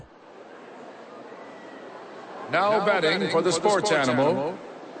Now betting for the sports animal,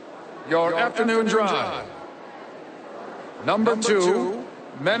 your afternoon drive. Number 2,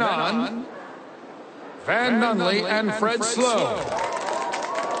 men on, Van Nunley and Fred Slow.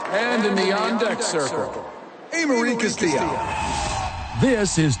 And in the on-deck circle, Amory Castillo.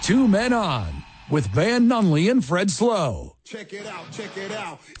 This is 2 Men On with Van Nunley and Fred Slow. Check it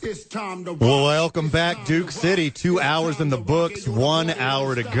out. It's time to Well, welcome back, Duke City. 2 hours in the books, 1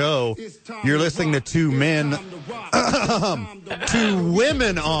 hour to go. You're listening to 2 men, 2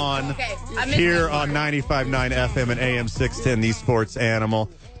 women on here on 95.9 FM and AM 610, the Sports Animal.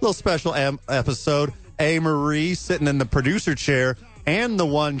 Little special episode. A. Marie sitting in the producer chair and the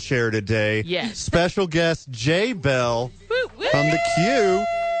one chair today. Yes. Special guest J. Belle from the Q.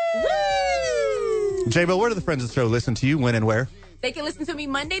 J. Belle, where do the friends of the show listen to you? When and where? They can listen to me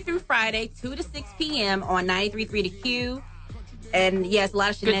Monday through Friday, 2 to 6 p.m. on 93.3 The Q. And, yes, a lot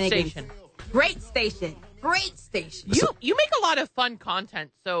of shenanigans. Good station. Great station. You make a lot of fun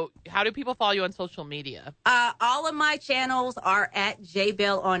content. So how do people follow you on social media? All of my channels are at J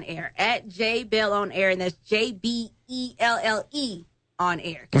Belle on air. At J Belle on air, and that's JBELLE on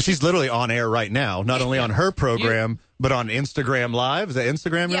air. Well, she's literally on air right now, not only on her program, but on Instagram Live. Is that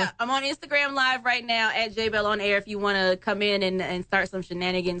Instagram? Yeah, I'm on Instagram Live right now at J Belle on air. If you want to come in and start some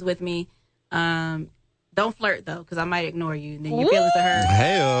shenanigans with me, don't flirt though, because I might ignore you and then your feelings are hurt.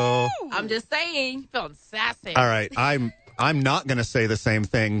 Hey-o. I'm just saying. Feeling sassy. All right, I'm not going to say the same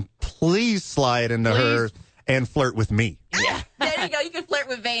thing. Please slide into her and flirt with me. Yeah, there you go. You can flirt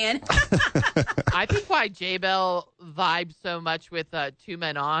with Van. I think why J Belle vibes so much with 2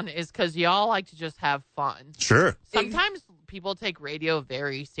 Men On is because y'all like to just have fun. Sure. Sometimes people take radio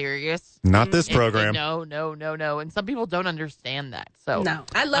very serious. Not this program. No. And some people don't understand that. So no,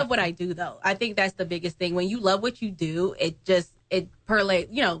 I love what I do, though. I think that's the biggest thing. When you love what you do, it perlates,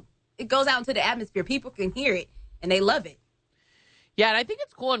 it goes out into the atmosphere. People can hear it, and they love it. Yeah, and I think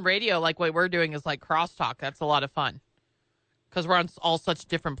it's cool in radio, like what we're doing is like crosstalk. That's a lot of fun because we're on all such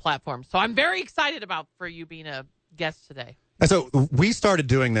different platforms. So I'm very excited for you being a guest today. And so we started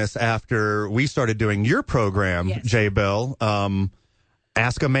doing this after we started doing your program, yes. J Belle,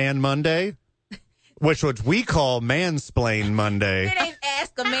 Ask a Man Monday, which we call Mansplain Monday. It ain't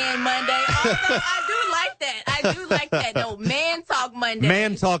Ask a Man Monday. Although I do like that. No, Man Talk Monday.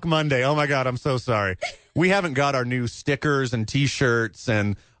 Man Talk Monday. Oh, my God, I'm so sorry. We haven't got our new stickers and T-shirts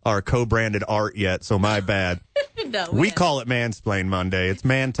and our co-branded art yet, so my bad. No, we call it Mansplain Monday. It's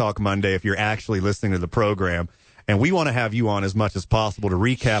Man Talk Monday if you're actually listening to the program. And we want to have you on as much as possible to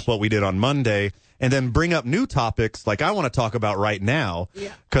recap what we did on Monday and then bring up new topics like I want to talk about right now.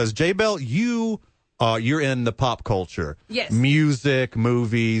 Because, J Belle, you're in the pop culture. Yes. Music,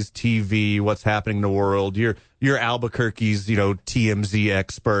 movies, TV, what's happening in the world. You're Albuquerque's, TMZ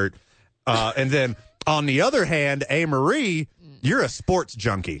expert. And then on the other hand, A. Marie, you're a sports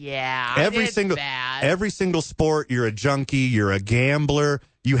junkie. Yeah. Every single sport, you're a junkie, you're a gambler.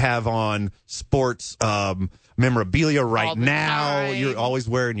 You have on sports memorabilia right now. Time. You're always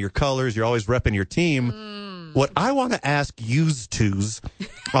wearing your colors. You're always repping your team. What I want to ask yous twos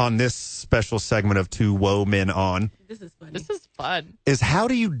on this special segment of 2 Woe Men On. This is funny. This is fun. Is how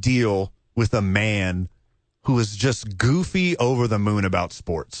do you deal with a man who is just goofy over the moon about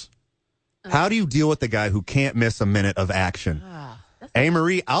sports? How do you deal with the guy who can't miss a minute of action? A.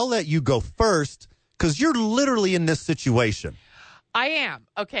 Marie, I'll let you go first because you're literally in this situation. I am.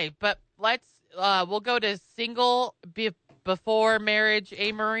 Okay, but we'll go to single before marriage,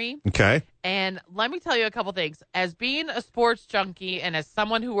 A. Marie. Okay. And let me tell you a couple things. As being a sports junkie and as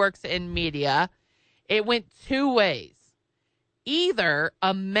someone who works in media, it went 2 ways. Either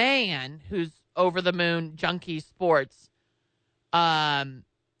a man who's over the moon junkie sports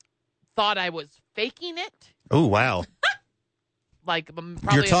thought I was faking it. Oh, wow.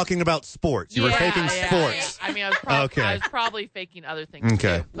 You're talking about sports. You were faking sports. Yeah. I mean, I was probably faking other things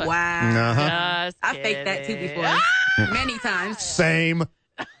too. Wow. Uh-huh. I Kidding. faked that too before. Many times. Same.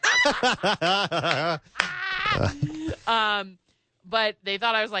 But they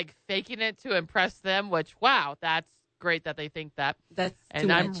thought I was faking it to impress them, which, wow, that's great that they think that. That's and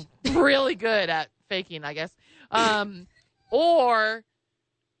too I'm much. really good at faking, I guess.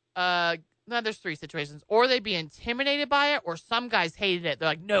 No, there's 3 situations. Or they'd be intimidated by it, or some guys hated it. They're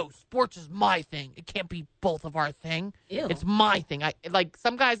like, no, sports is my thing. It can't be both of our thing. Ew. It's my thing.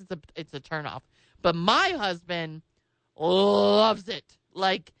 Some guys, it's a turnoff. But my husband loves it.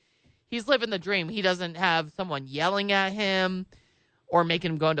 He's living the dream. He doesn't have someone yelling at him or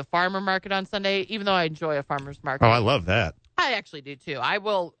making him go into farmer market on Sunday, even though I enjoy a farmer's market. Oh, I love that. I actually do too.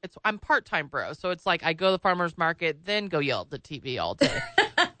 I'm part-time bro. So it's I go to the farmer's market, then go yell at the TV all day.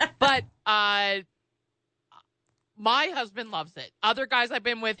 But My husband loves it. Other guys I've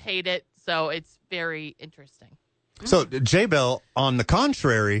been with hate it, so it's very interesting. So, J-Bell, on the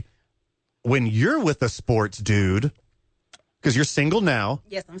contrary, when you're with a sports dude, because you're single now.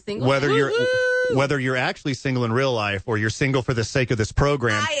 Yes, I'm single. Whether you're actually single in real life or you're single for the sake of this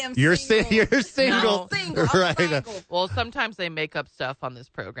program, I am you're single. You're single. No. Single. Right. Single. Well, sometimes they make up stuff on this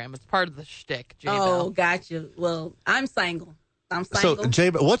program. It's part of the shtick, J-Bell. Oh, gotcha. Well, I'm single. So,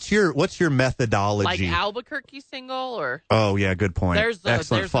 J-Bell, what's your methodology? Like Albuquerque single, or? Oh, yeah, good point.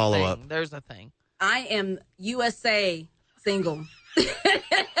 Excellent follow-up. There's a thing. I am USA single.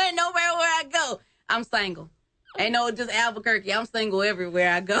 Nowhere where I go, I'm single. Ain't no just Albuquerque. I'm single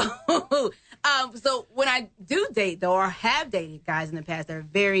everywhere I go. So when I do date, though, or have dated guys in the past that are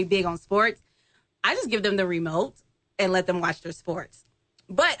very big on sports, I just give them the remote and let them watch their sports.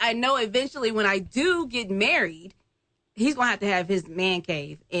 But I know eventually when I do get married, he's going to have his man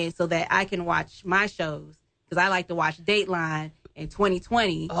cave, and so that I can watch my shows, because I like to watch Dateline in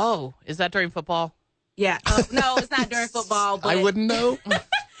 2020. Oh, is that during football? Yeah. No, it's not during football. But I wouldn't know.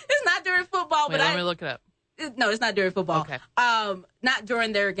 It's not during football. Wait, but let me look it up. No, it's not during football. Okay. Not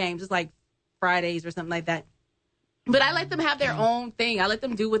during their games. It's like Fridays or something like that. But I let them have their own thing. I let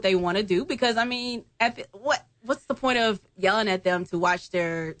them do what they want to do, because, I mean, what's the point of yelling at them to watch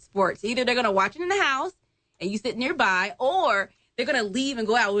their sports? Either they're going to watch it in the house and you sit nearby, or they're going to leave and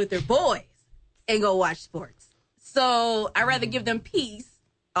go out with their boys and go watch sports. So I'd rather give them peace,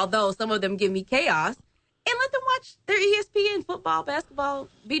 although some of them give me chaos, and let them watch their ESPN, football, basketball,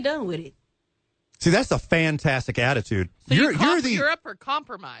 be done with it. See, that's a fantastic attitude. So you're up for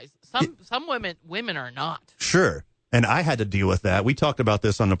compromise. Some women are not. Sure. And I had to deal with that. We talked about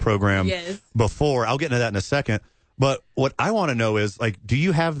this on the program before. I'll get into that in a second. But what I want to know is, like, do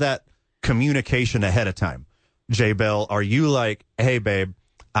you have that communication ahead of time? J-Bell, are you like, hey, babe,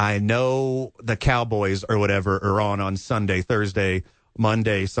 I know the Cowboys or whatever are on Sunday, Thursday,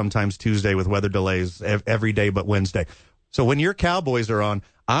 Monday, sometimes Tuesday with weather delays, every day but Wednesday. So when your Cowboys are on,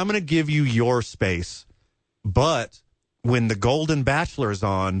 I'm going to give you your space. But when the Golden Bachelor is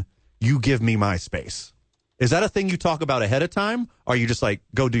on, you give me my space. Is that a thing you talk about ahead of time? Or are you just like,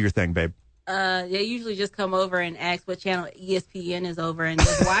 go do your thing, babe? They usually just come over and ask what channel ESPN is over and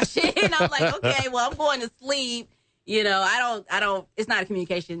just watch it. And I'm like, okay, well, I'm going to sleep. You know, I don't, it's not a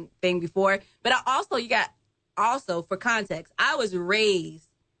communication thing before. But also for context, I was raised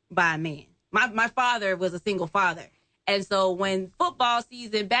by a man. My father was a single father. And so when football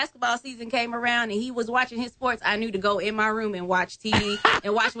season, basketball season came around and he was watching his sports, I knew to go in my room and watch TV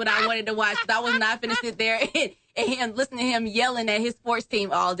and watch what I wanted to watch, because I was not going to sit there and listen to him yelling at his sports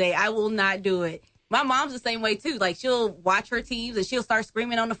team all day. I will not do it. My mom's the same way, too. Like, she'll watch her teams and she'll start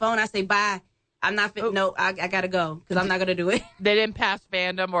screaming on the phone. I say, bye. I'm not fit. No, I got to go, because I'm not going to do it. They didn't pass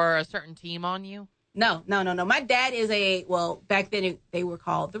fandom or a certain team on you? No. My dad is back then they were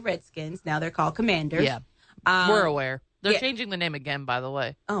called the Redskins. Now they're called Commanders. Yeah. We're aware. They're changing the name again, by the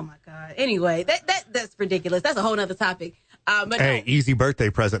way. Oh, my God. Anyway, that's ridiculous. That's a whole other topic. But hey, easy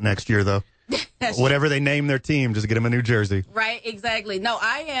birthday present next year, though. Whatever they name their team, just get them a New Jersey. Right, exactly. No,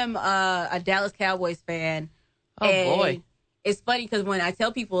 I am a Dallas Cowboys fan. Oh, boy. It's funny because when I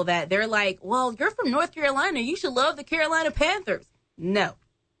tell people that, they're like, well, you're from North Carolina. You should love the Carolina Panthers. No.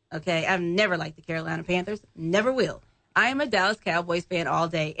 Okay, I've never liked the Carolina Panthers. Never will. I am a Dallas Cowboys fan all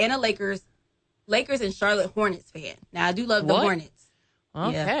day, and a Lakers and Charlotte Hornets fan. Now, I do love the Hornets.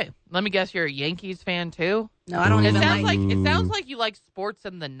 Okay. Yeah. Let me guess, you're a Yankees fan, too? No, I don't even like... It sounds like you like sports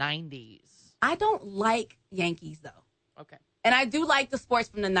in the 90s. I don't like Yankees, though. Okay. And I do like the sports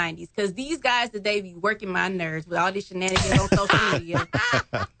from the 90s, because these guys today be working my nerves with all these shenanigans on social media.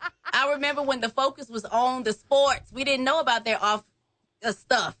 I remember when the focus was on the sports. We didn't know about their off the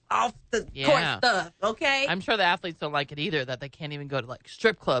court stuff, okay? I'm sure the athletes don't like it either, that they can't even go to, like,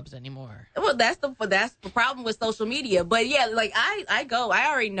 strip clubs anymore. Well, that's the problem with social media. But, yeah, like, I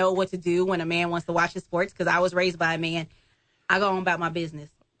already know what to do when a man wants to watch his sports, because I was raised by a man. I go on about my business.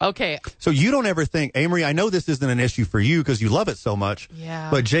 Okay. So you don't ever think, Amory, I know this isn't an issue for you because you love it so much.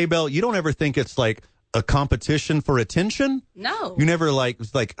 Yeah. But J-Bell, you don't ever think it's like a competition for attention? No. You never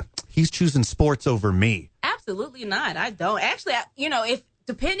it's like, he's choosing sports over me. Absolutely not. I don't. Actually, if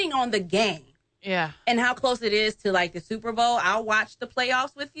depending on the game. Yeah. And how close it is to, like, the Super Bowl, I'll watch the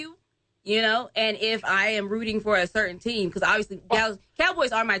playoffs with you, and if I am rooting for a certain team, because obviously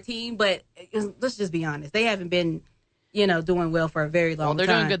Cowboys are my team, but let's just be honest. They haven't been, doing well for a very long time. Well,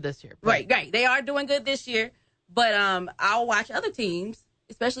 they're doing good this year. Right. They are doing good this year, but I'll watch other teams,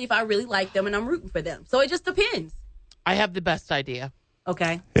 especially if I really like them and I'm rooting for them. So it just depends. I have the best idea.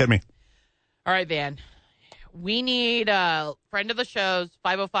 Okay. Hit me. All right, Van. We need a friend of the show's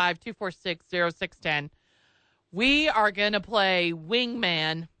 505-246-0610. We are going to play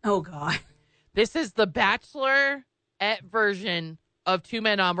Wingman. Oh, God. This is the Bachelorette version of Two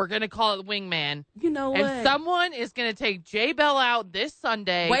Men On. We're going to call it Wingman. You know what? And someone is going to take Belle out this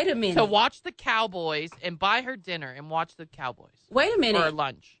Sunday Wait a minute. to watch the Cowboys and buy her dinner and watch the Cowboys. Wait a minute. Or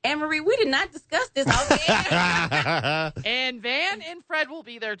lunch. Anne-Marie, we did not discuss this off air. And Van and Fred will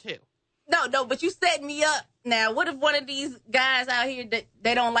be there too. No, but you set me up. Now, what if one of these guys out here,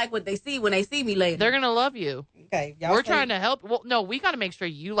 they don't like what they see when they see me later? They're going to love you. Okay. We're trying to help. Well, no, we got to make sure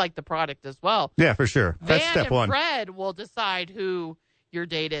you like the product as well. Yeah, for sure. That's Van step and one. Fred will decide who your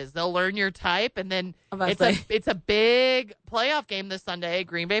date is. They'll learn your type, and then about to say. it's a big playoff game this Sunday.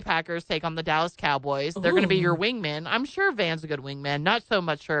 Green Bay Packers take on the Dallas Cowboys. They're going to be your wingman. I'm sure Van's a good wingman. Not so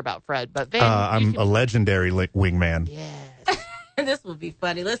much sure about Fred, but Van. I'm a legendary wingman. Yes. This will be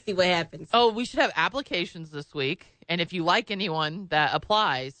funny. Let's see what happens. Oh, we should have applications this week, and if you like anyone that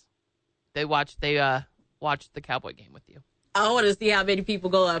applies, they watch the Cowboy game with you. I want to see how many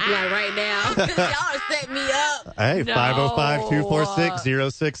people go up right now. Y'all are setting me up. Hey, No.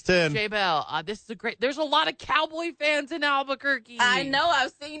 505-246-0610. Belle, this is a great. There's a lot of Cowboy fans in Albuquerque. I know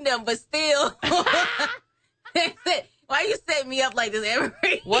I've seen them, but still. Why you setting me up like this,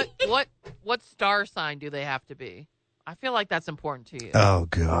 Emery? What star sign do they have to be? I feel like that's important to you. Oh,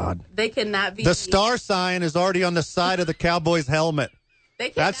 God. They cannot be. The star sign is already on the side of the Cowboys' helmet.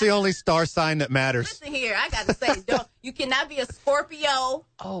 That's the only star sign that matters. Listen here, I got to say, you cannot be a Scorpio.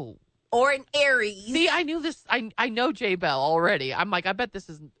 Oh. Or an Aries. See, I knew this. I know Belle already. I'm like, I bet this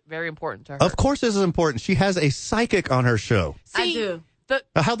is very important to her. Of course this is important. She has a psychic on her show. I do.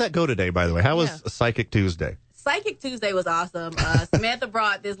 How'd that go today, by the way? How was Psychic Tuesday? Psychic Tuesday was awesome. Samantha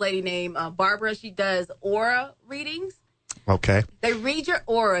brought this lady named Barbara. She does aura readings. Okay. They read your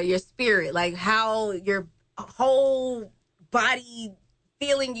aura, your spirit, like how your whole body,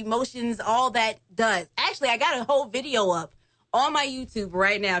 feeling, emotions, all that does. Actually, I got a whole video up on my YouTube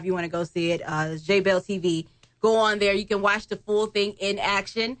right now if you want to go see it. It's Belle TV. Go on there. You can watch the full thing in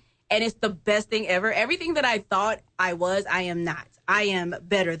action, and it's the best thing ever. Everything that I thought I was, I am not. I am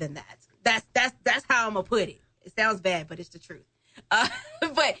better than that. That's how I'm going to put it. It sounds bad, but it's the truth.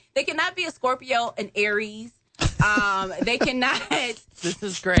 But they cannot be a Scorpio, an Aries. They cannot. This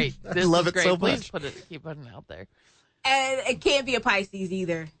is great. This love is it great. so Please much. keep putting it out there. And it can't be a Pisces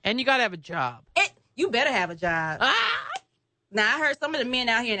either. And you got to have a job. You better have a job. Now, I heard some of the men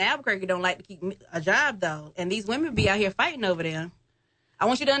out here in Albuquerque don't like to keep a job, though. And these women be out here fighting over them. I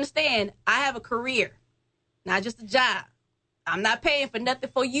want you to understand, I have a career, not just a job. I'm not paying for nothing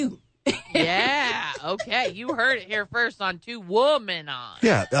for you. Yeah. Okay. You heard it here first on Two Women On.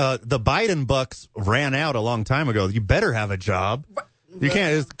 Yeah, the Biden bucks ran out a long time ago. You better have a job. You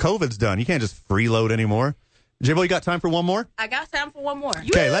can't. COVID's done. You can't just freeload anymore. J-Bo, you got time for one more? I got time for one more.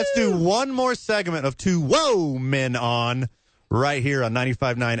 Okay, let's do one more segment of Two Men On right here on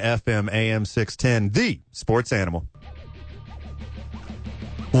 95.9 FM AM 610, the Sports Animal.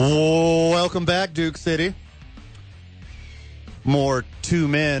 Welcome back, Duke City. More Two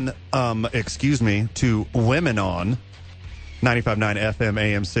Women On 95.9 FM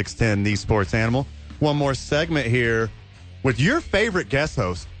AM 610, the Sports Animal. One more segment here with your favorite guest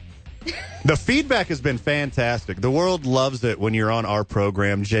host. The feedback has been fantastic. The world loves it when you're on our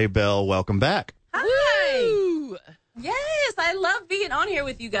program. Belle, welcome back. Hi. Woo! Yes, I love being on here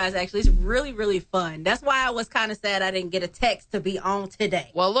with you guys, actually. It's really, really fun. That's why I was kind of sad I didn't get a text to be on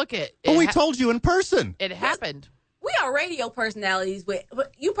today. Well, look it. Well, we told you in person. It happened. We are radio personalities, but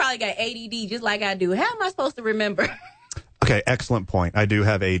you probably got ADD just like I do. How am I supposed to remember? Okay, excellent point. I do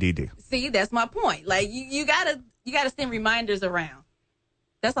have ADD. See, that's my point. Like you gotta send reminders around.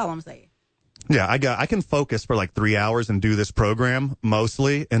 That's all I'm saying. Yeah, I can focus for like 3 hours and do this program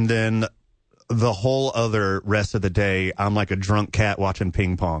mostly, and then the whole other rest of the day, I'm like a drunk cat watching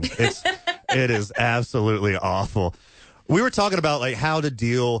ping pong. It is absolutely awful. We were talking about like how to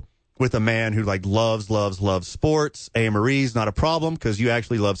deal with a man who like loves sports. Marie's not a problem because you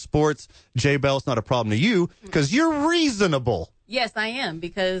actually love sports. Belle's not a problem to you because you're reasonable. Yes, I am,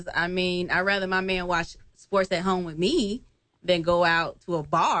 because I'd rather my man watch sports at home with me than go out to a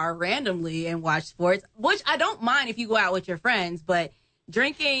bar randomly and watch sports, which I don't mind if you go out with your friends, but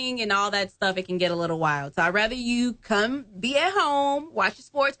drinking and all that stuff, it can get a little wild. So I'd rather you come be at home, watch your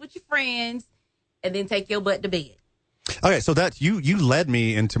sports with your friends, and then take your butt to bed. Okay, so that's you led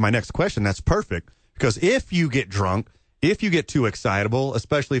me into my next question. That's perfect, because if you get drunk, if you get too excitable,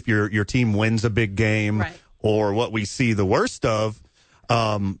 especially if your team wins a big game, right, or what we see the worst of,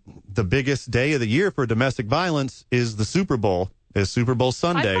 the biggest day of the year for domestic violence is the Super Bowl. Is Super Bowl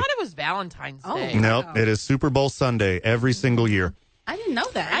Sunday. I thought it was Valentine's Day. No, it is Super Bowl Sunday every single year. I didn't know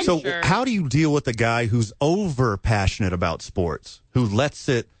that. So Sure. how do you deal with a guy who's over passionate about sports, who lets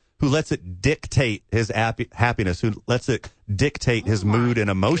it dictate his happiness, who lets it dictate his mood and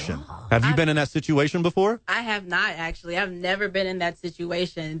emotion? Have you been in that situation before? I have not, actually. I've never been in that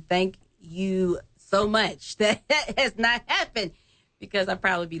situation. Thank you so much. That has not happened, because I'd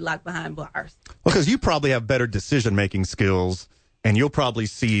probably be locked behind bars. Because you probably have better decision-making skills, and you'll probably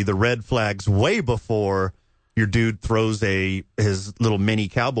see the red flags way before your dude throws his little mini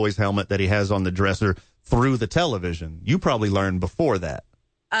Cowboys helmet that he has on the dresser through the television. You probably learned before that.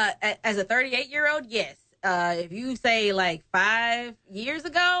 As a 38-year-old, yes. If you say like 5 years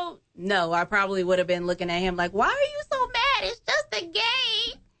ago, no, I probably would have been looking at him like, why are you so mad? It's just a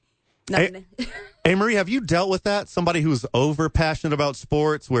game. No. Hey, Marie, have you dealt with that? Somebody who's over passionate about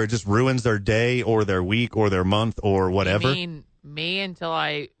sports where it just ruins their day or their week or their month or whatever? You mean me until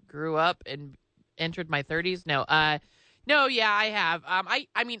I grew up and entered my 30s? No. No, yeah, I have.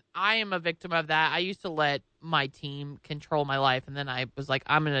 I mean, I am a victim of that. I used to let my team control my life, and then I was like,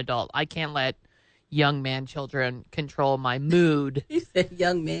 I'm an adult. I can't let young man children control my mood. You said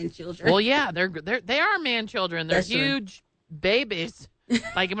young man children. Well, yeah, they are man children. They're That's true. huge babies.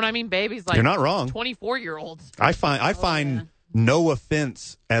 Like, when I mean babies, like You're not wrong. 24-year-olds. I find no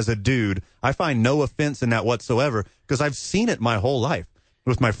offense as a dude. I find no offense in that whatsoever, because I've seen it my whole life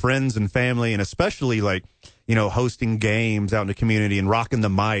with my friends and family, and especially like, hosting games out in the community and rocking the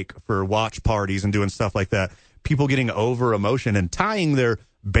mic for watch parties and doing stuff like that. People getting over emotion and tying their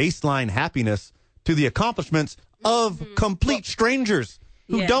baseline happiness to the accomplishments of complete strangers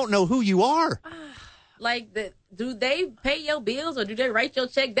who don't know who you are. Like, do they pay your bills or do they write your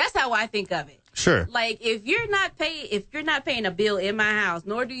check? That's how I think of it. Sure. Like, if you're not paying a bill in my house,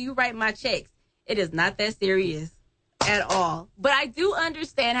 nor do you write my checks, it is not that serious at all. But I do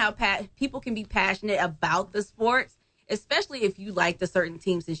understand how people can be passionate about the sports, especially if you liked a certain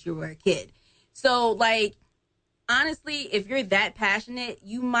team since you were a kid. So, like, honestly, if you're that passionate,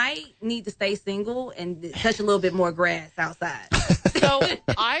 you might need to stay single and touch a little bit more grass outside. So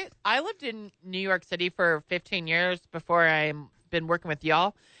I lived in New York City for 15 years before I've been working with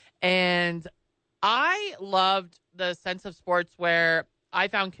y'all, and I loved the sense of sports where I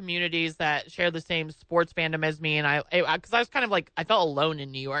found communities that share the same sports fandom as me, and because I was kind of like, I felt alone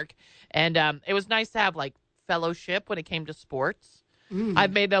in New York, and it was nice to have like fellowship when it came to sports.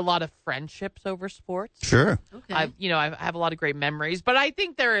 I've made a lot of friendships over sports. Sure. Okay. I have a lot of great memories, but I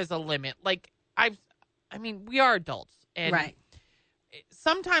think there is a limit. Like I mean, we are adults, and Right.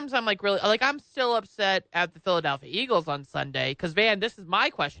 sometimes I'm like, really, like, I'm still upset at the Philadelphia Eagles on Sunday because, Van, this is my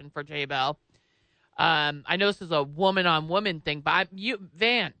question for J Bell. I know this is a woman-on-woman thing, but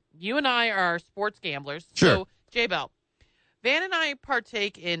Van, you and I are sports gamblers. Sure. So, J Bell, Van and I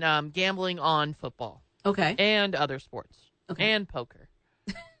partake in gambling on football Okay. and other sports and poker.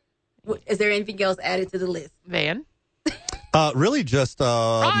 Is there anything else added to the list? Van? Really just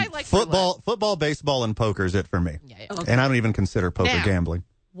I like football, baseball, and poker is it for me. Yeah. Okay. And I don't even consider poker Now, gambling.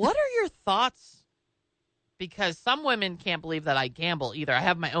 What are your thoughts? Because some women can't believe that I gamble either. I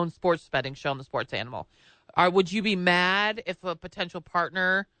have my own sports betting show on the Sports Animal. Would you be mad if a potential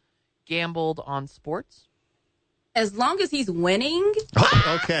partner gambled on sports? As long as he's winning.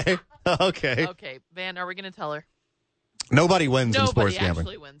 Okay. Okay. Okay, Van, are we going to tell her? Nobody wins in sports Nobody gambling.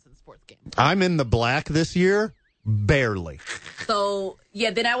 actually wins in sports gambling. I'm in the black this year. Barely. So, yeah,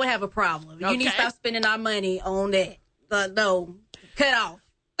 then I would have a problem. You need to Okay. stop spending our money on that. No, cut off.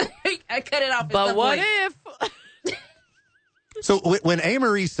 I cut it off. at But some what point. if? So when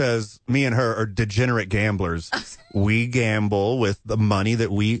Amarie says me and her are degenerate gamblers, we gamble with the money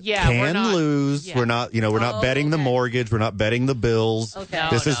that we Yeah, we're can not- lose. yeah. We're not, we're not Oh, betting the okay. mortgage. We're not betting the bills. Okay.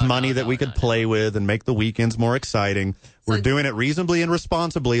 This is money that we could no. play with and make the weekends more exciting. We're doing it reasonably and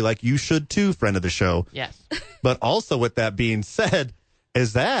responsibly, like you should too, friend of the show. Yes. But also, with that being said,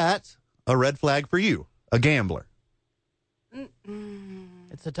 is that a red flag for you, a gambler?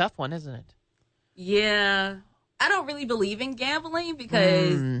 It's a tough one, isn't it? Yeah. I don't really believe in gambling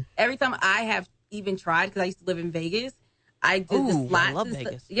because every time I have even tried, because I used to live in Vegas, I did Ooh, the slots. I love and stuff.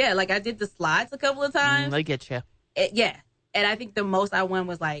 Vegas. Yeah, like I did the slots a couple of times. I get you. Yeah. And I think the most I won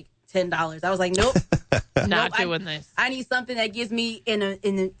was like $10. I was like, nope. Not Nope, doing this. I need something that gives me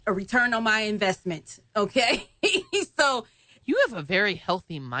a return on my investment. Okay. So, You have a very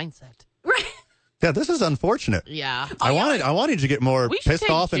healthy mindset. right. Yeah, this is unfortunate. Yeah. I wanted you to get more We should pissed take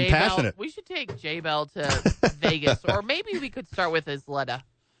off and J-Bell- passionate. We should take J Bell to Vegas, or maybe we could start with Isleta.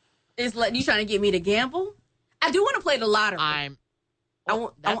 It's like you trying to get me to gamble. I do want to play the lottery.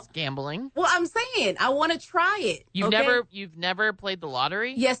 That's gambling. Well, I'm saying I want to try it. You've okay? never played the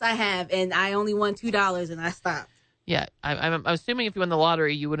lottery? Yes, I have, and I only won $2 and I stopped. Yeah, I'm assuming if you won the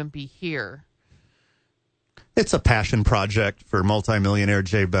lottery, you wouldn't be here. It's a passion project for multimillionaire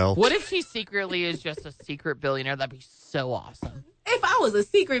Jay Bell. What if she secretly is just a secret billionaire? That'd be so awesome. If I was a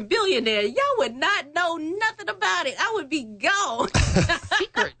secret billionaire, y'all would not know nothing about it. I would be gone.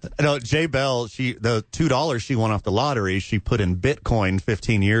 Secret. No, Jay Bell, the $2 she won off the lottery, she put in Bitcoin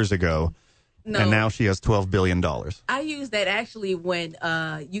 15 years ago. No. And now she has $12 billion. I used that actually when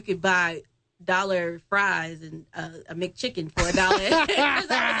you could buy dollar fries and a McChicken for $1 because I was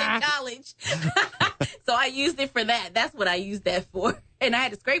in college. So I used it for that. That's what I used that for. And I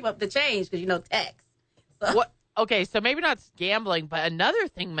had to scrape up the change because, tax. So. What? Okay, so maybe not gambling, but another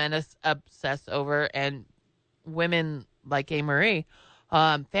thing men obsess over, and women like A. Marie,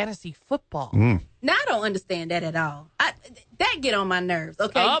 fantasy football. Now, I don't understand that at all. That get on my nerves,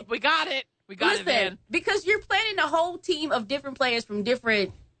 okay? Oh, we got it. We got it, man. Because you're planning a whole team of different players from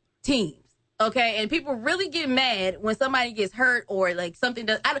different teams, okay? And people really get mad when somebody gets hurt or, like, something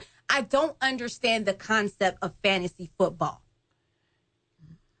does. I don't understand the concept of fantasy football.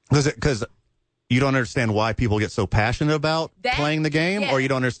 Because you don't understand why people get so passionate about playing the game, or you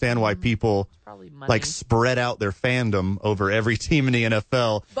don't understand why people spread out their fandom over every team in the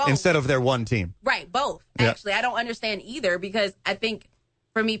NFL instead of their one team. Right, both. Yeah. Actually, I don't understand either because I think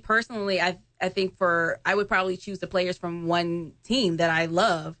for me personally, I think I would probably choose the players from one team that I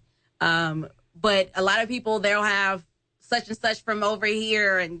love. But a lot of people, they'll have such and such from over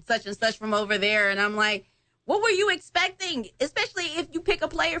here and such from over there. And I'm like, what were you expecting? Especially if you pick a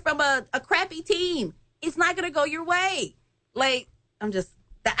player from a crappy team. It's not going to go your way. Like, I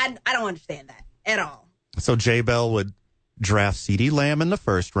don't understand that at all. So Jay Bell would draft CeeDee Lamb in the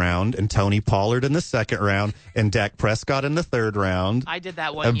first round and Tony Pollard in the second round and Dak Prescott in the third round. I did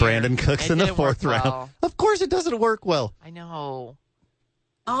that one and year. Brandon Cooks in the fourth round. Of course it doesn't work well. I know.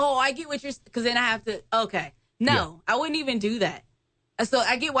 Oh, I get what you're... Because then I have to... Okay. No, I wouldn't even do that. So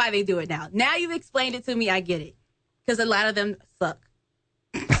I get why they do it now. Now you've explained it to me, I get it. Because a lot of them suck.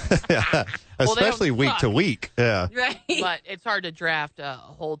 Yeah. Especially week to week. Yeah. Right. But it's hard to draft a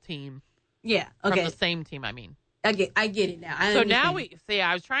whole team. Yeah. Okay. From the same team, I mean. I get it now. So now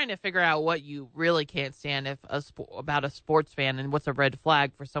I was trying to figure out what you really can't stand about a sports fan and what's a red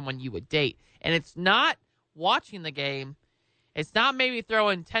flag for someone you would date. And it's not watching the game. It's not maybe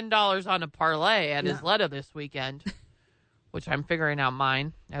throwing $10 on a parlay at Isleta this weekend. Which I'm figuring out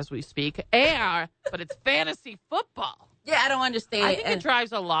mine as we speak. But it's fantasy football. Yeah, I don't understand. I think it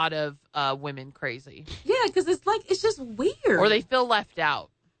drives a lot of women crazy. Yeah, because it's just weird. Or they feel left out.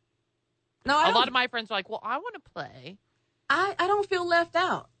 No, a lot of my friends are like, well, I want to play. I don't feel left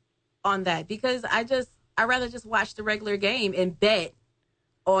out on that because I'd rather just watch the regular game and bet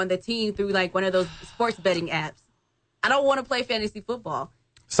on the team through like one of those sports betting apps. I don't want to play fantasy football.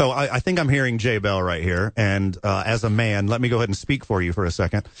 So I think I'm hearing Jay Bell right here. And as a man, let me go ahead and speak for you for a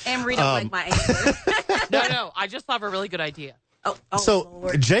second. Emery don't like my answer. No. I just have a really good idea. So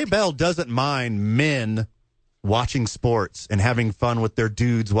Lord. Jay Bell doesn't mind men watching sports and having fun with their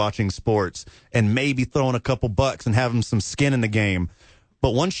dudes watching sports and maybe throwing a couple bucks and having some skin in the game.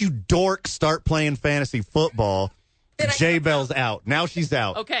 But once you dorks start playing fantasy football, Jay Bell's out. Now she's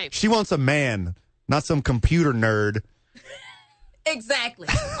out. Okay. She wants a man, not some computer nerd. Exactly.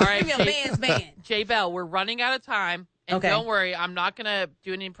 All right, Give me a man's man. Jay Bell, we're running out of time. And don't worry, I'm not going to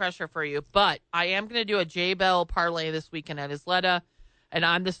do any pressure for you. But I am going to do a Jay Bell parlay this weekend at Isleta.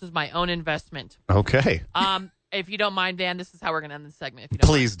 And this is my own investment. Okay. If you don't mind, Van, this is how we're going to end the segment. If you don't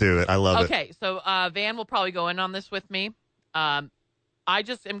Please do it. I love it. Okay, so Van will probably go in on this with me. I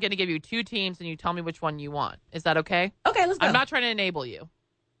just am going to give you two teams, and you tell me which one you want. Is that okay? Okay, let's go. I'm not trying to enable you.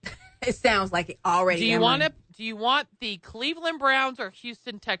 It sounds like it already. Do you want the Cleveland Browns or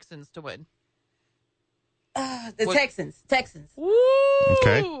Houston Texans to win? Texans. Woo!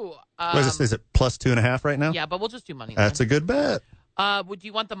 Okay. Is it plus 2.5 right now? Yeah, but we'll just do money. That's a good bet. Would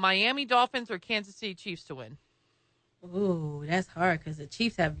you want the Miami Dolphins or Kansas City Chiefs to win? Ooh, that's hard because the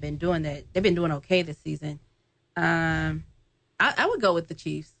Chiefs have been doing that. They've been doing okay this season. I would go with the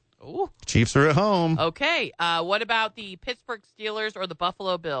Chiefs. Ooh. Chiefs are at home. Okay. What about the Pittsburgh Steelers or the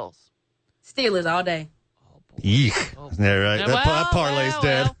Buffalo Bills? Steelers all day. Oh, boy. Eek. Oh. Yeah, right. That parlay's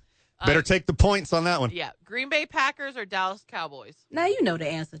dead. Better take the points on that one. Yeah. Green Bay Packers or Dallas Cowboys? Now you know the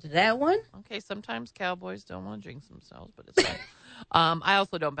answer to that one. Okay, sometimes Cowboys don't want to jinx themselves, but it's fine. I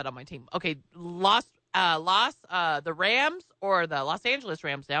also don't bet on my team. Okay, the Rams or the Los Angeles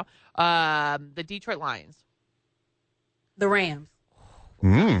Rams now. The Detroit Lions. The Rams.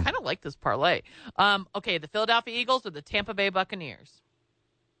 I kind of like this parlay. Okay, the Philadelphia Eagles or the Tampa Bay Buccaneers?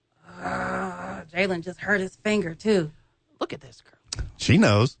 Jalen just hurt his finger, too. Look at this girl. She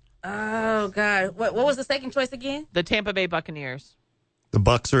knows. Oh God, what was the second choice again? The Tampa Bay Buccaneers. The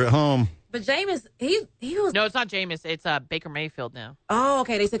Bucks are at home. But Jameis, he was. No, it's not Jameis. It's Baker Mayfield now. Oh,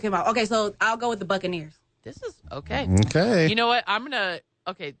 okay, they took him out. Okay, so I'll go with the Buccaneers. This is okay. Okay. You know what?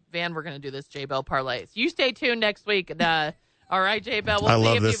 Okay, Van, we're gonna do this J-Bell parlay. So you stay tuned next week. And, all right, J-Bell. We'll I see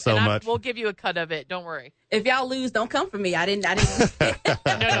love if this you, so and much. We'll give you a cut of it. Don't worry. If y'all lose, don't come for me. I didn't.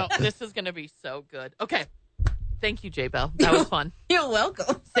 No, this is gonna be so good. Okay. Thank you, J-Bell. That was fun. You're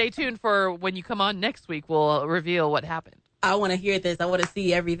welcome. Stay tuned for when you come on next week. We'll reveal what happened. I want to hear this. I want to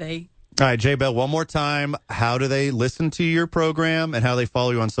see everything. All right, J-Bell, one more time. How do they listen to your program and how they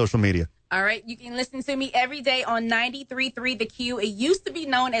follow you on social media? All right, you can listen to me every day on 93.3 The Q. It used to be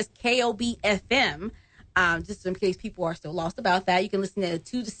known as KOB FM. Just in case people are still lost about that, you can listen at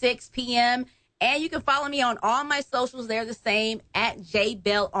 2 to 6 p.m. And you can follow me on all my socials. They're the same, at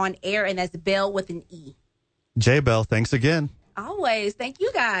JBell on air, and that's Bell with an E. J-Bell, thanks again. Always. Thank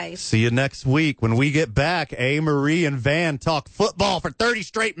you, guys. See you next week. When we get back, A. Marie and Van talk football for 30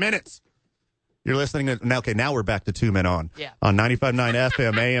 straight minutes. You're listening to, now we're back to Two Men On. Yeah. On 95.9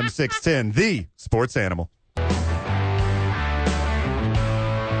 FM, AM 610, the sports animal.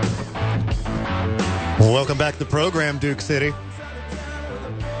 Welcome back to the program, Duke City.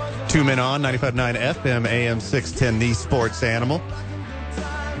 Two Men On, 95.9 FM, AM 610, the sports animal.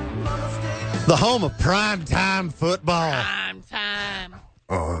 The home of primetime football. Time.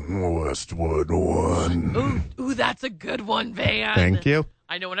 On Westwood One. Ooh, that's a good one, Van. Thank you.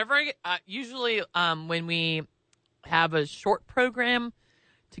 I know whenever I get, usually when we have a short program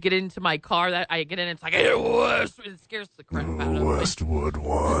to get into my car, that I get in, it's like, it scares the crap out of me. Westwood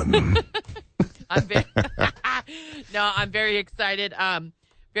One. I'm very excited.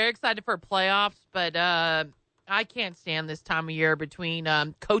 Very excited for playoffs, but I can't stand this time of year between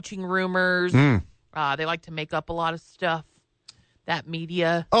coaching rumors. They like to make up a lot of stuff. That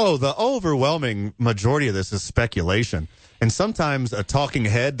media. Oh, the overwhelming majority of this is speculation. And sometimes a talking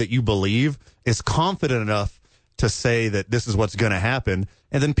head that you believe is confident enough to say that this is what's going to happen.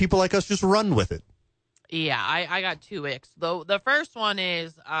 And then people like us just run with it. Yeah, I got two icks. The first one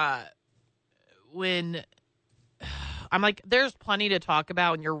is when I'm like, there's plenty to talk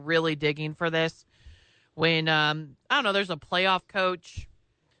about and you're really digging for this. When, I don't know, there's a playoff coach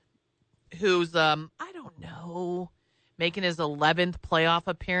who's, I don't know, making his 11th playoff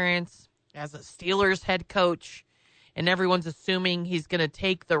appearance as a Steelers head coach, and everyone's assuming he's going to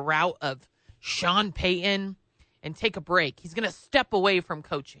take the route of Sean Payton and take a break. He's going to step away from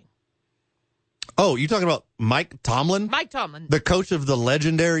coaching. Oh, you talking about Mike Tomlin? Mike Tomlin. The coach of the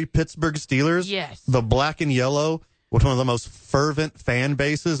legendary Pittsburgh Steelers? Yes. The black and yellow, with one of the most fervent fan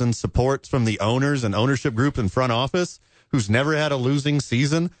bases and supports from the owners and ownership group and front office, who's never had a losing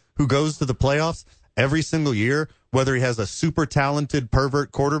season, who goes to the playoffs every single year, whether he has a super talented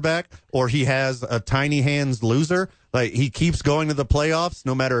pervert quarterback or he has a tiny hands loser. Like, he keeps going to the playoffs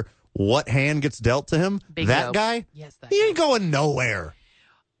no matter what hand gets dealt to him. That guy? Yes, that he guy. ain't going nowhere.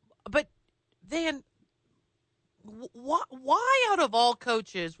 But then, why out of all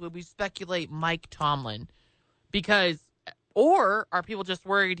coaches would we speculate Mike Tomlin? Or are people just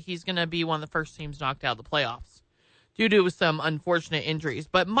worried he's going to be one of the first teams knocked out of the playoffs due to some unfortunate injuries?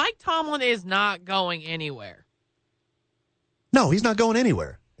 But Mike Tomlin is not going anywhere. No, he's not going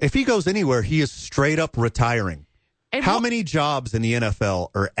anywhere. If he goes anywhere, he is straight up retiring. And How many jobs in the NFL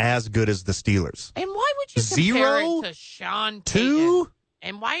are as good as the Steelers? And why would you compare Zero? it to Sean Payton? 2?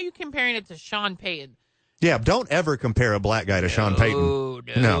 And why are you comparing it to Sean Payton? Yeah, don't ever compare a black guy to Sean Payton.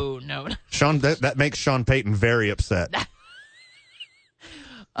 No. Sean, that makes Sean Payton very upset.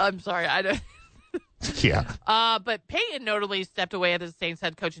 I'm sorry, I don't. Yeah. But Payton notably stepped away as the Saints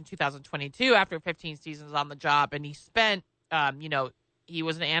head coach in 2022 after 15 seasons on the job, and he spent, he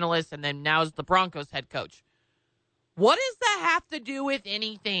was an analyst, and then now is the Broncos head coach. What does that have to do with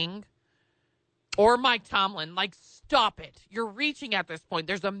anything? Or Mike Tomlin? Like, stop it. You're reaching at this point.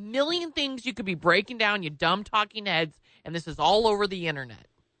 There's a million things you could be breaking down, you dumb talking heads, and this is all over the internet.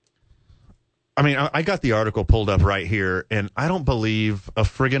 I mean, I got the article pulled up right here, and I don't believe a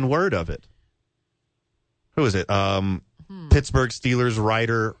friggin' word of it. Who is it? Pittsburgh Steelers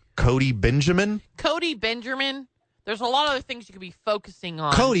writer Cody Benjamin? Cody Benjamin? There's a lot of other things you could be focusing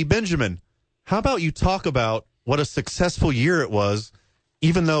on. Cody Benjamin, how about you talk about what a successful year it was,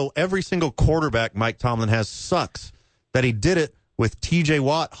 even though every single quarterback Mike Tomlin has sucks, that he did it with T.J.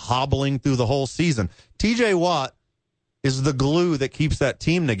 Watt hobbling through the whole season. T.J. Watt is the glue that keeps that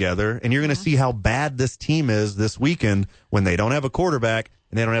team together, and you're going to see how bad this team is this weekend when they don't have a quarterback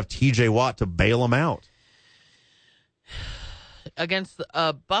and they don't have T.J. Watt to bail them out. Against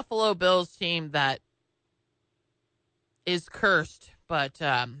a Buffalo Bills team that is cursed but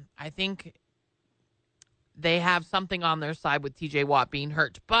I think they have something on their side with TJ Watt being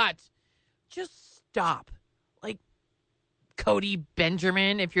hurt. But just stop. Like, Cody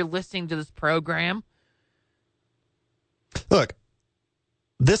Benjamin, if you're listening to this program. Look,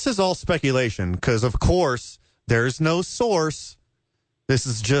 this is all speculation because, of course, there's no source. This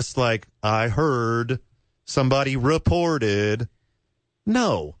is just like, I heard, somebody reported.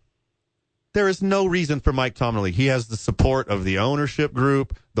 No. There is no reason for Mike Tomlin. He has the support of the ownership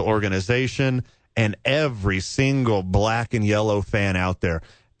group, the organization, and every single black and yellow fan out there.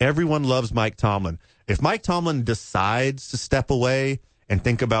 Everyone loves Mike Tomlin. If Mike Tomlin decides to step away and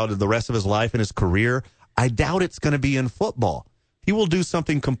think about the rest of his life and his career, I doubt it's going to be in football. He will do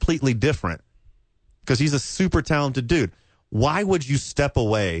something completely different because he's a super talented dude. Why would you step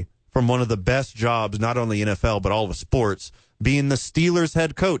away from one of the best jobs, not only NFL, but all of sports, being the Steelers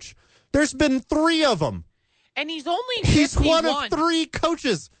head coach? There's been 3 of them. And he's only 51. He's one of 3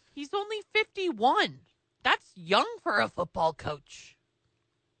 coaches. He's only 51. That's young for a football coach.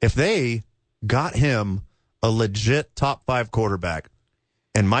 If they got him a legit top 5 quarterback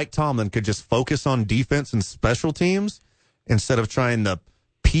and Mike Tomlin could just focus on defense and special teams instead of trying to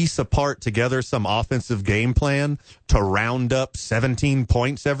piece apart together some offensive game plan to round up 17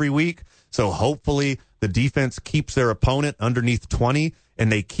 points every week, so hopefully the defense keeps their opponent underneath 20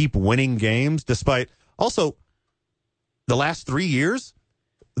 and they keep winning games, despite also the last 3 years,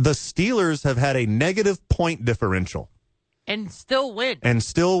 the Steelers have had a negative point differential. And still win.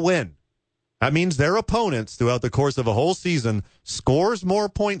 That means their opponents throughout the course of a whole season scores more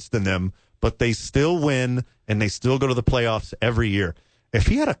points than them, but they still win and they still go to the playoffs every year. If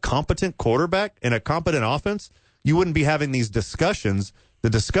he had a competent quarterback and a competent offense, you wouldn't be having these discussions. The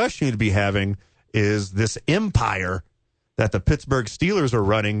discussion you'd be having is this empire that the Pittsburgh Steelers are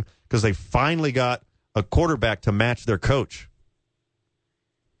running because they finally got a quarterback to match their coach.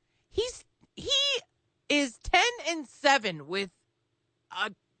 He is 10-7 with,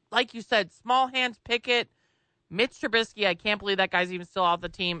 like you said, small hands Pickett, Mitch Trubisky. I can't believe that guy's even still off the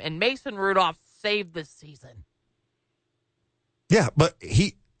team, and Mason Rudolph saved this season. Yeah, but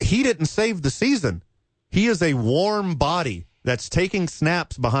he didn't save the season. He is a warm body that's taking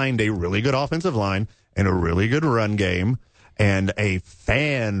snaps behind a really good offensive line and a really good run game and a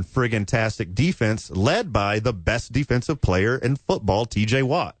fan-friggin-tastic defense led by the best defensive player in football, TJ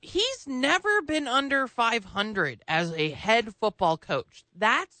Watt. He's never been under 500 as a head football coach.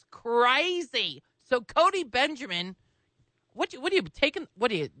 That's crazy. So Cody Benjamin, what are you taking? What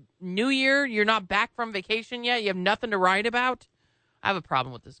are you, New Year? You're not back from vacation yet? You have nothing to write about? I have a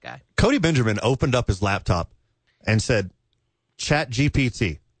problem with this guy. Cody Benjamin opened up his laptop and said, Chat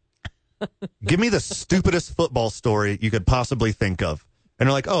GPT, give me the stupidest football story you could possibly think of. And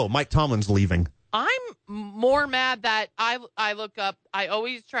they're like, oh, Mike Tomlin's leaving. I'm more mad that I look up, I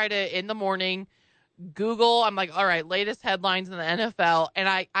always try to, in the morning, Google, I'm like, all right, latest headlines in the NFL. And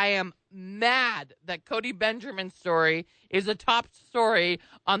I am mad that Cody Benjamin's story is a top story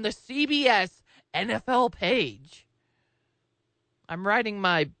on the CBS NFL page. I'm writing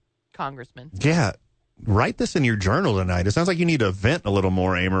my congressman. Yeah. Write this in your journal tonight. It sounds like you need to vent a little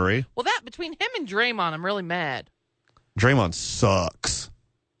more, Amory. Well, that between him and Draymond, I'm really mad. Draymond sucks.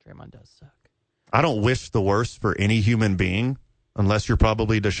 Draymond does suck. I don't wish the worst for any human being, unless you're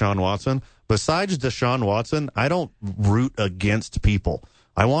probably Deshaun Watson. Besides Deshaun Watson, I don't root against people.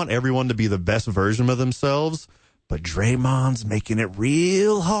 I want everyone to be the best version of themselves, but Draymond's making it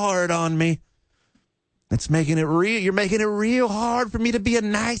real hard on me. It's making it real. You're making it real hard for me to be a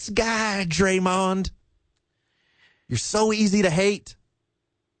nice guy, Draymond. You're so easy to hate.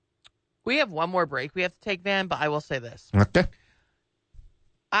 We have one more break we have to take, Van, but I will say this. Okay.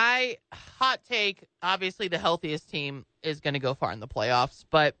 Hot take, obviously the healthiest team is going to go far in the playoffs,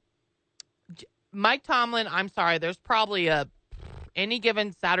 but Mike Tomlin, I'm sorry, there's probably any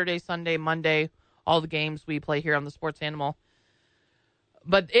given Saturday, Sunday, Monday, all the games we play here on the Sports Animal.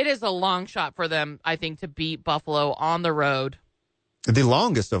 But it is a long shot for them, I think, to beat Buffalo on the road. The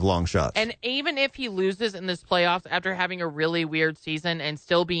longest of long shots. And even if he loses in this playoffs after having a really weird season and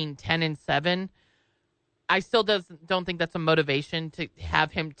still being 10-7, I still don't think that's a motivation to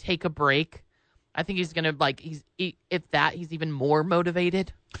have him take a break. I think he's going to, he's even more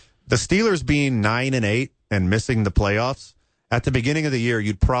motivated. The Steelers being 9-8 and missing the playoffs, at the beginning of the year,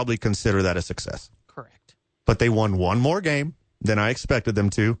 you'd probably consider that a success. Correct. But they won one more game than I expected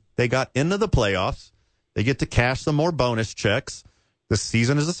them to. They got into the playoffs. They get to cash some more bonus checks. The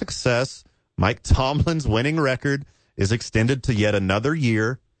season is a success. Mike Tomlin's winning record is extended to yet another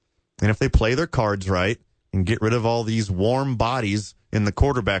year. And if they play their cards right and get rid of all these warm bodies in the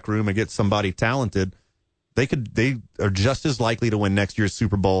quarterback room and get somebody talented, They are just as likely to win next year's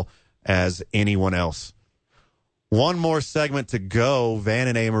Super Bowl as anyone else. One more segment to go. Van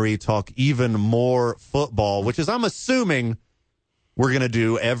and Amory talk even more football, which is, I'm assuming, we're going to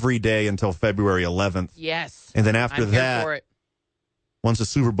do every day until February 11th. Yes. And then after I'm that, here for it. once the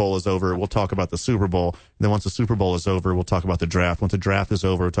Super Bowl is over, we'll talk about the Super Bowl. And then once the Super Bowl is over, we'll talk about the draft. Once the draft is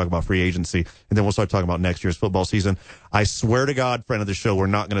over, we'll talk about free agency. And then we'll start talking about next year's football season. I swear to God, friend of the show, we're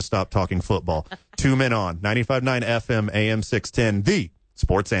not going to stop talking football. 2 Men On, 95.9 FM, AM 610, the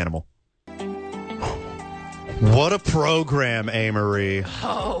Sports Animal. What a program, Amory.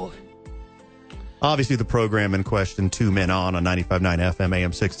 Oh. Obviously, the program in question, 2 Men On 95.9 FM,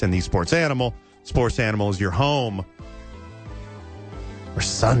 AM 610, the Sports Animal. Sports Animal is your home for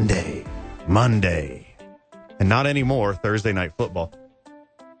Sunday, Monday, and not anymore, Thursday night football.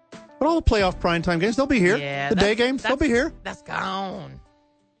 But all the playoff primetime games, they'll be here. Yeah, the day games, they'll be here. That's gone.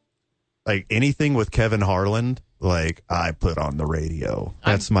 Like anything with Kevin Harlan, like I put on the radio.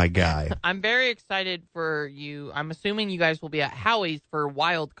 That's my guy. I'm very excited for you. I'm assuming you guys will be at Howie's for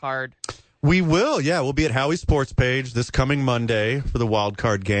Wild Card. We will, yeah. We'll be at Howie's Sports Page this coming Monday for the Wild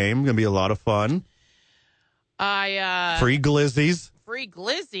Card game. Going to be a lot of fun. Free glizzies. Free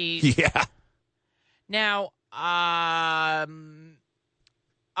glizzies? Yeah. Now, I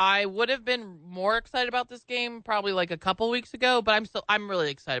would have been more excited about this game probably like a couple weeks ago, but I'm really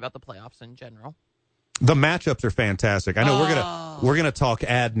excited about the playoffs in general. The matchups are fantastic. I know we're gonna talk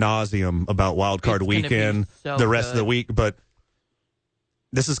ad nauseum about Wild Card Weekend the rest of the week, but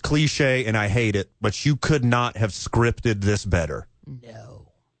this is cliche and I hate it, but you could not have scripted this better. No.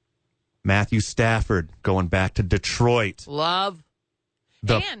 Matthew Stafford going back to Detroit. Love.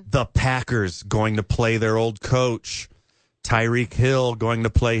 The Packers going to play their old coach. Tyreek Hill going to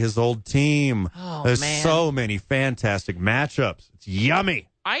play his old team. Oh, There's man. so many fantastic matchups. It's yummy.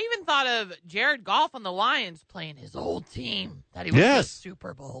 I even thought of Jared Goff on the Lions playing his old team that he won the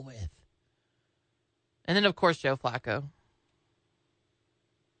Super Bowl with. And then, of course, Joe Flacco.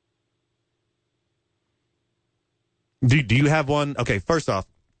 Do you have one? Okay, first off,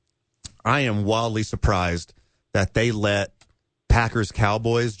 I am wildly surprised that they let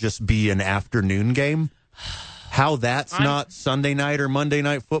Packers-Cowboys just be an afternoon game. How that's not Sunday night or Monday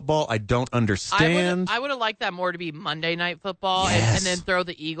night football, I don't understand. I would have liked that more to be Monday night football and then throw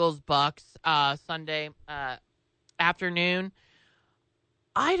the Eagles-Bucks Sunday afternoon.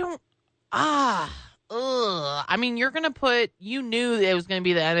 I don't... I mean, you're going to put... You knew it was going to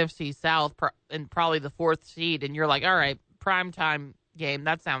be the NFC South and probably the 4th seed, and you're like, all right, primetime game,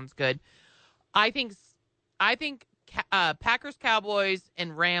 that sounds good. I think Packers, Cowboys,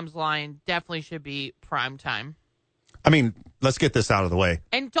 and Rams line definitely should be primetime. I mean, let's get this out of the way.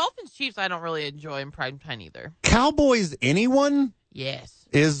 And Dolphins, Chiefs, I don't really enjoy in primetime either. Cowboys, anyone? Yes.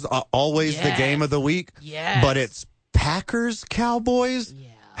 Is always the game of the week. Yes. But it's Packers, Cowboys? Yeah.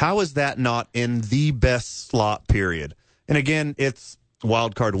 How is that not in the best slot period? And again, it's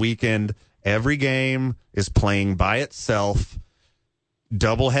Wild Card Weekend. Every game is playing by itself.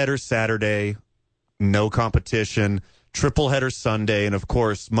 Doubleheader Saturday. No competition, triple header Sunday, and of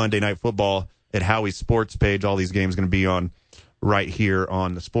course, Monday Night Football at Howie's Sports Page. All these games going to be on right here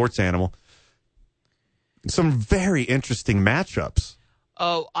on the Sports Animal. Some very interesting matchups.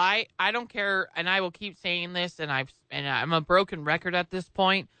 Oh, I don't care, and I will keep saying this, and I'm a broken record at this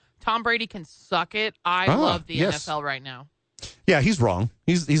point. Tom Brady can suck it. I love the NFL right now. Yeah, he's wrong.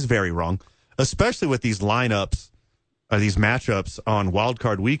 He's very wrong, especially with these lineups, these matchups on Wild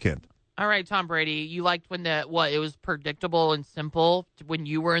Card Weekend. All right, Tom Brady, you liked when it was predictable and simple when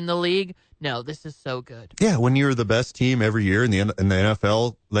you were in the league? No, this is so good. Yeah, when you're the best team every year in the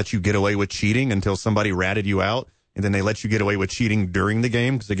NFL, let you get away with cheating until somebody ratted you out, and then they let you get away with cheating during the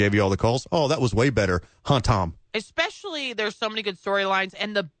game because they gave you all the calls. Oh, that was way better. Huh, Tom? Especially there's so many good storylines,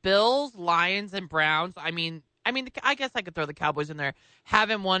 and the Bills, Lions, and Browns, I guess I could throw the Cowboys in there.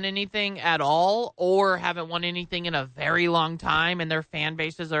 Haven't won anything at all or haven't won anything in a very long time, and their fan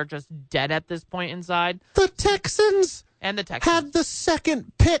bases are just dead at this point inside. The Texans had the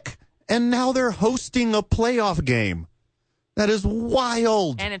second pick, and now they're hosting a playoff game. That is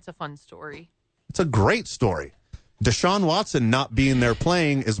wild. And it's a fun story. It's a great story. Deshaun Watson not being there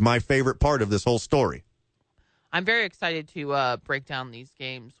playing is my favorite part of this whole story. I'm very excited to break down these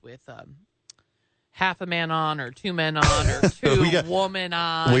games with... half a man on or 2 men on or 2 women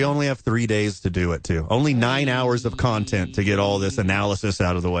on. We only have 3 days to do it, too. Only 9 hours of content to get all this analysis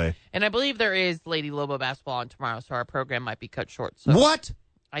out of the way. And I believe there is Lady Lobo basketball on tomorrow, so our program might be cut short. So what?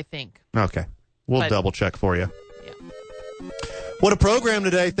 I think. Okay. We'll double check for you. Yeah. What a program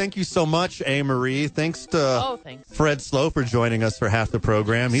today. Thank you so much, A-Marie. Thanks to Thanks. Fred Slow for joining us for half the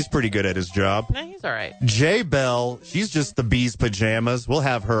program. He's pretty good at his job. No, he's all right. Belle, she's just the bee's pajamas. We'll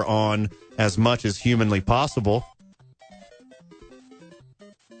have her on as much as humanly possible.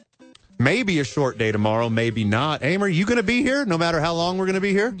 Maybe a short day tomorrow, maybe not. Amer, you going to be here no matter how long we're going to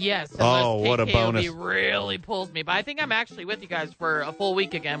be here? Yes. Oh, what a bonus. Really pulls me. But I think I'm actually with you guys for a full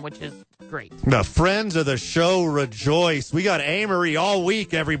week again, which is great. The friends of the show rejoice. We got Amory all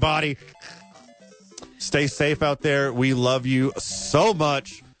week, everybody. Stay safe out there. We love you so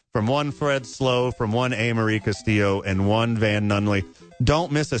much. From one Fred Slow, from one Amory Castillo, and one Van Nunley.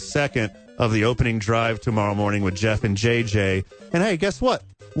 Don't miss a second of the opening drive tomorrow morning with Jeff and JJ. And hey, guess what?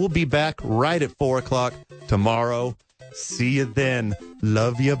 We'll be back right at 4 o'clock tomorrow. See you then.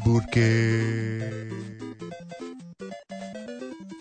 Love ya, Burke.